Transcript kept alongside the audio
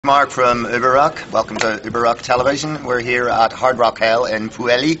Mark from Uber Rock. Welcome to Uber Rock Television. We're here at Hard Rock Hell in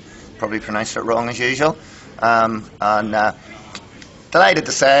Pwllheli. Probably pronounced it wrong as usual. Delighted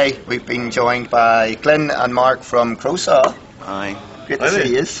to say we've been joined by Glyn and Mark from Crowsaw. Hi. Great to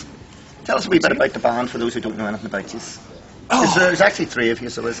see you. Tell us a wee bit about the band for those who don't know anything about you. There's actually three of you,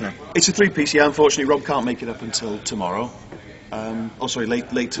 so isn't it? It's a three-piece, yeah. Unfortunately, Rob can't make it up until tomorrow.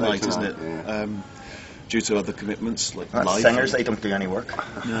 Late tonight, isn't it? Yeah. Due to other commitments like live. Singers, they don't do any work.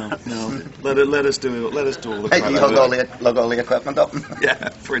 No. Let us do all the crap. You lug all the equipment up. Yeah,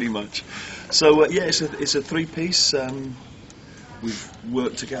 pretty much. So it's a three-piece. We've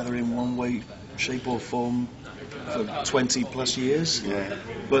worked together in one way, shape or form for 20 plus years. Yeah.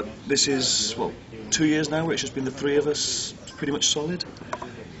 But this is 2 years now where it's just been the three of us, pretty much solid,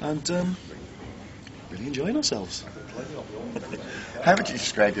 and really enjoying ourselves. How would you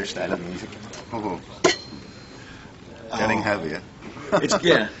describe your style of music? Getting heavier.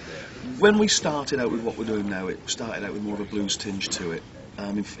 When we started out with what we're doing now, it started out with more of a blues tinge to it.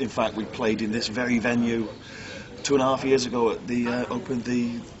 In fact, we played in this very venue 2.5 years ago at the opened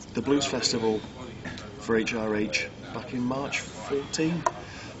the Blues Festival for HRH back in March 14.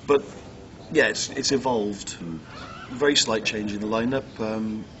 But yeah, it's evolved. Very slight change in the lineup.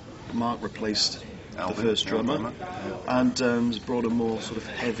 Mark replaced the first drummer, and has brought a more sort of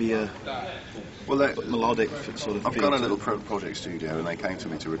heavier, melodic sort of. I've got a little project studio, and they came to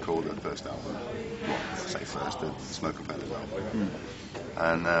me to record their first album. The Smoke and Feathers album,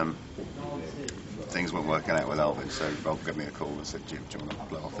 and things weren't working out with Alvin. So Rob gave me a call and said, "Do you want to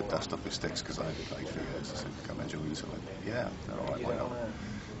blow off the dust off his sticks? Because I haven't played for years." I said, "Come and join us." I went, "Yeah, all right, why not?"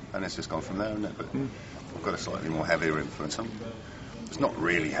 And it's just gone from there, isn't it? But I've got a slightly more heavier influence. It's not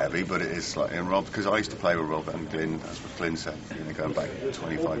really heavy, but it is slightly. And Rob, because I used to play with Rob and Glyn, as Glyn said, going back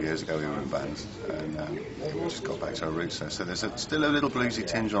 25 years ago, we were in bands, and we just got back to our roots there. So there's still a little bluesy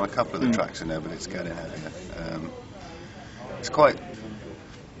tinge on a couple of the tracks in there, but it's getting heavier. It's quite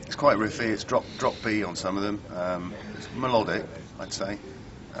riffy. It's drop B on some of them. It's melodic, I'd say.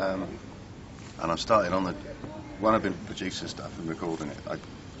 And I've started on when I've been producing stuff and recording it.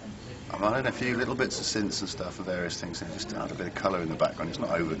 I'm adding a few little bits of synths and stuff and various things, and just to add a bit of colour in the background. It's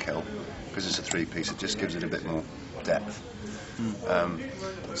not overkill because it's a three-piece. It just gives it a bit more depth.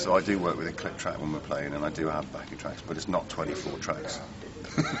 So I do work with a clip track when we're playing, and I do have backing tracks, but it's not 24 tracks.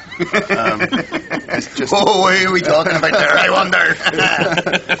 It's just what are we talking about there? I wonder.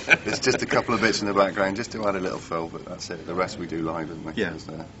 It's just a couple of bits in the background, just to add a little fill, but that's it. The rest we do live, don't we? Yeah,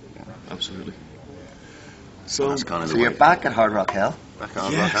 absolutely. So that's kind of so you're back at Hard Rock Hell. Back at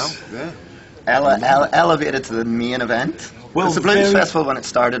Hard Rock Hell, yeah. Elevated to the main event. Well, the Blues Festival when it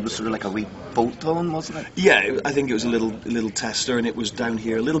started was sort of like a wee boat on, wasn't it? Yeah, I think it was a little tester, and it was down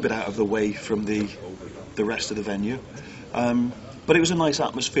here a little bit out of the way from the rest of the venue. But it was a nice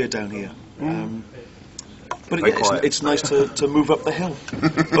atmosphere down here. But it's nice to move up the hill,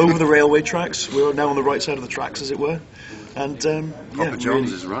 over the railway tracks. We're now on the right side of the tracks, as it were. And Papa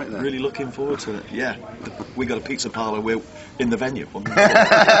John's is right there. Really looking forward to it. Yeah, we got a pizza parlour. We're in the venue.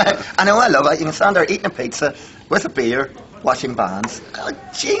 I know, I love it. You can stand there eating a pizza with a beer, watching bands. Oh,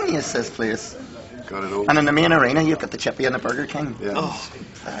 genius, this place. Got it all. And in the main arena, you've got the Chippy and the Burger King. Yeah.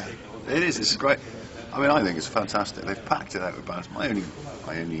 It is. It's great. I mean, I think it's fantastic. They've packed it out with bands. My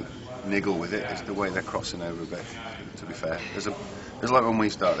only niggle with it is the way they're crossing over a bit. To be fair, there's like when we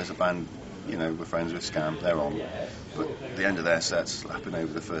start. There's a band, we're friends with Scam. They're on, but the end of their set's slapping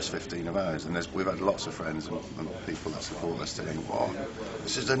over the first 15 of ours. And we've had lots of friends and people that support us saying, "Wow,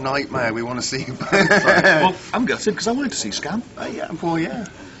 this is a nightmare. We want to see you." Well, I'm gutted because I wanted to see Scam. Yeah.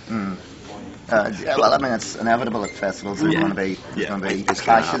 Well, I mean, it's inevitable at festivals. There's going to be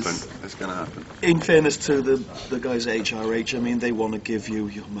clashes. It's going to happen. In fairness to the guys at HRH, I mean, they want to give you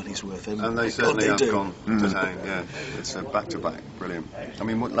your money's worth. And they certainly have gone to town, yeah. It's a back-to-back, brilliant. I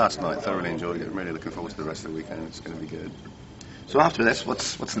mean, last night, thoroughly enjoyed it. I'm really looking forward to the rest of the weekend. It's going to be good. So after this,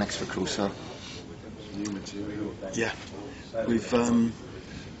 what's next for Crowsaw? New material. Yeah.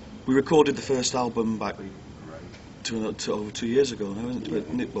 We recorded the first album back over 2 years ago now,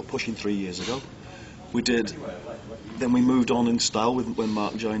 isn't it? Well, pushing 3 years ago. Then we moved on in style when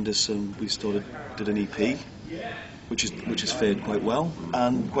Mark joined us, and we did an EP, which has fared quite well.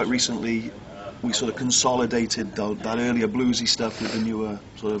 And quite recently, we sort of consolidated that earlier bluesy stuff with the newer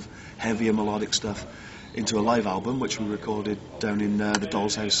sort of heavier melodic stuff into a live album, which we recorded down in the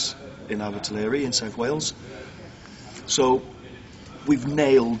Doll's House in Abertillery in South Wales. So we've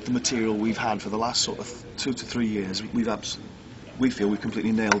nailed the material we've had for the last sort of 2 to 3 years. we feel we've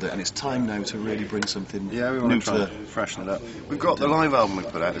completely nailed it, and it's time now to really bring something Yeah, we new want to to try the. and freshen it up. We've got the live album we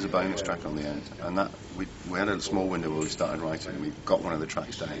put out as a bonus track on the end, and that we had a small window where we started writing. We got one of the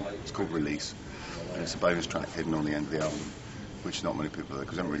tracks down. It's called Release, and it's a bonus track hidden on the end of the album, which not many people do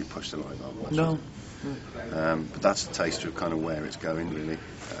because we haven't really pushed the live album much. No. But that's a taster of kind of where it's going, really.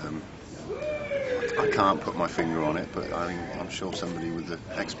 I can't put my finger on it, but I'm sure somebody with the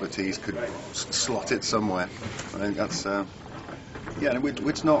expertise could slot it somewhere. I think that's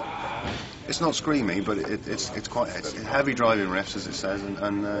it's not screamy, but it's heavy driving riffs, as it says,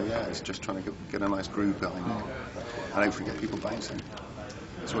 and it's just trying to get a nice groove behind it, and hopefully get people bouncing.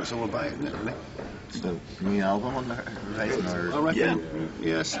 That's what it's all about, isn't it, really? So, new album on the horizon, or? I reckon,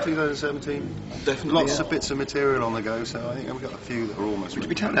 yes, 2017. Definitely. Lots of bits of material on the go, so I think we've got a few that are almost Would you ready.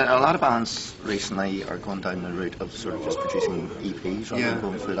 be telling that a lot of bands recently are going down the route of sort of just producing EPs rather than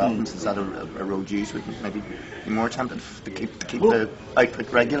going through albums? Is that a road you would maybe be more tempted to keep the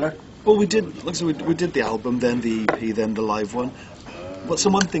output regular? Well, we did. Like I said, we did the album, then the EP, then the live one. But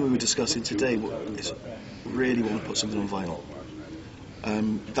one thing we were discussing today is really want to put something on vinyl.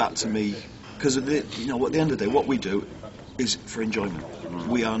 That to me, because at the end of the day, what we do is for enjoyment.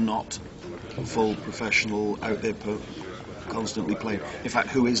 We are not full professional out there constantly playing. In fact,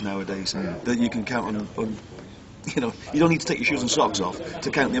 who is nowadays that you can count on? You don't need to take your shoes and socks off to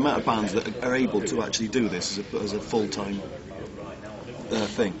count the amount of bands that are able to actually do this as a full-time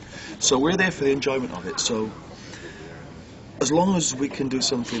thing. So we're there for the enjoyment of it. So as long as we can do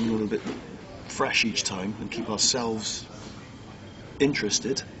something a little bit fresh each time and keep ourselves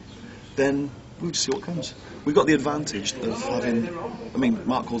interested, then we'll just see what comes. We've got the advantage of having,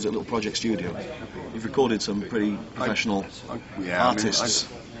 Mark calls it a little project studio. You've recorded some pretty professional artists.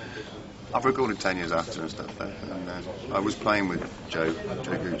 I've recorded 10 Years After and stuff, and I was playing with Joe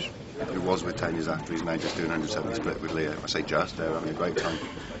Gooch, who was with 10 Years After. He's now just doing 170 split with Leo. I say just, they're having a great time.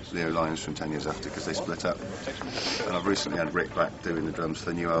 Leo Lyons from 10 Years After, because they split up. And I've recently had Rick back doing the drums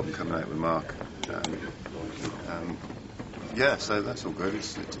for the new album coming out with Mark. So that's all good.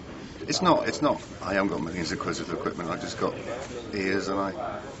 It's not. I haven't got millions of quid of equipment. I've just got ears, and I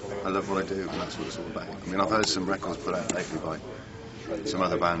love what I do, and that's what it's all about. I've heard some records put out lately by some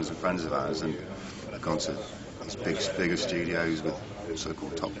other bands and friends of ours, and I've gone to these bigger studios with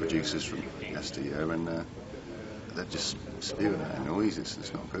so-called top producers from yesteryear, and they're just spewing out noise.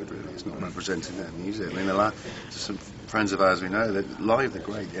 It's not good, really. It's not representing their music. Some friends of ours we know, they're live, they're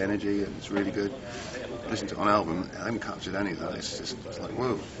great, the energy, and it's really good. Listen to it on album, I haven't captured any of that. It's like,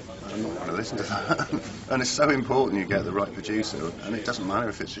 whoa, I'm not going to listen to that. And it's so important you get the right producer, and it doesn't matter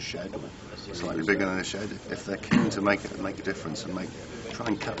if it's a shed, slightly bigger than a shed, if they're keen to make a difference and try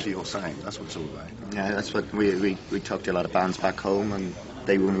and capture your sound. That's what it's all about. Yeah, that's what we talk to a lot of bands back home, and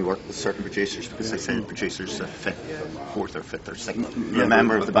they only work with certain producers because they say the producers are fourth or fifth or sixth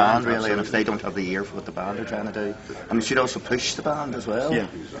member of the band, really, and if they don't have the ear for what the band are trying to do, and you should also push the band as well. Yeah.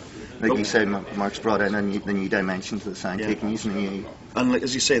 Like you said, Mark's brought in the new dimension to the sound, taking using the new. And like,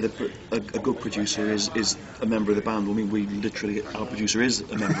 as you say, a good producer is a member of the band. We literally, our producer is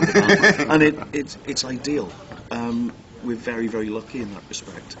a member of the band, and it's ideal. We're very, very lucky in that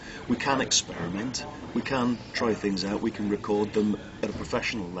respect. We can experiment, we can try things out, we can record them at a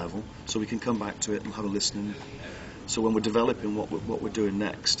professional level, so we can come back to it and have a listen. So when we're developing what we're doing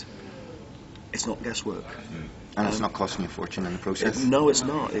next, it's not guesswork. And it's not costing you a fortune in the process. No, it's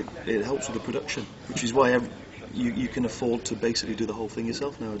not. It helps with the production, which is why you can afford to basically do the whole thing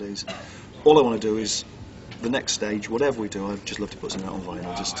yourself nowadays. All I want to do is, the next stage, whatever we do, I'd just love to put something out on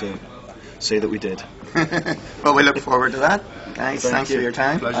vinyl, just to say that we did. Well, we look forward to that. Guys, thanks you. for your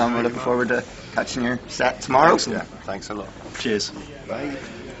time. We're looking forward to catching your set tomorrow. Yeah, thanks a lot. Cheers. Bye.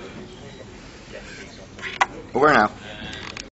 Over now.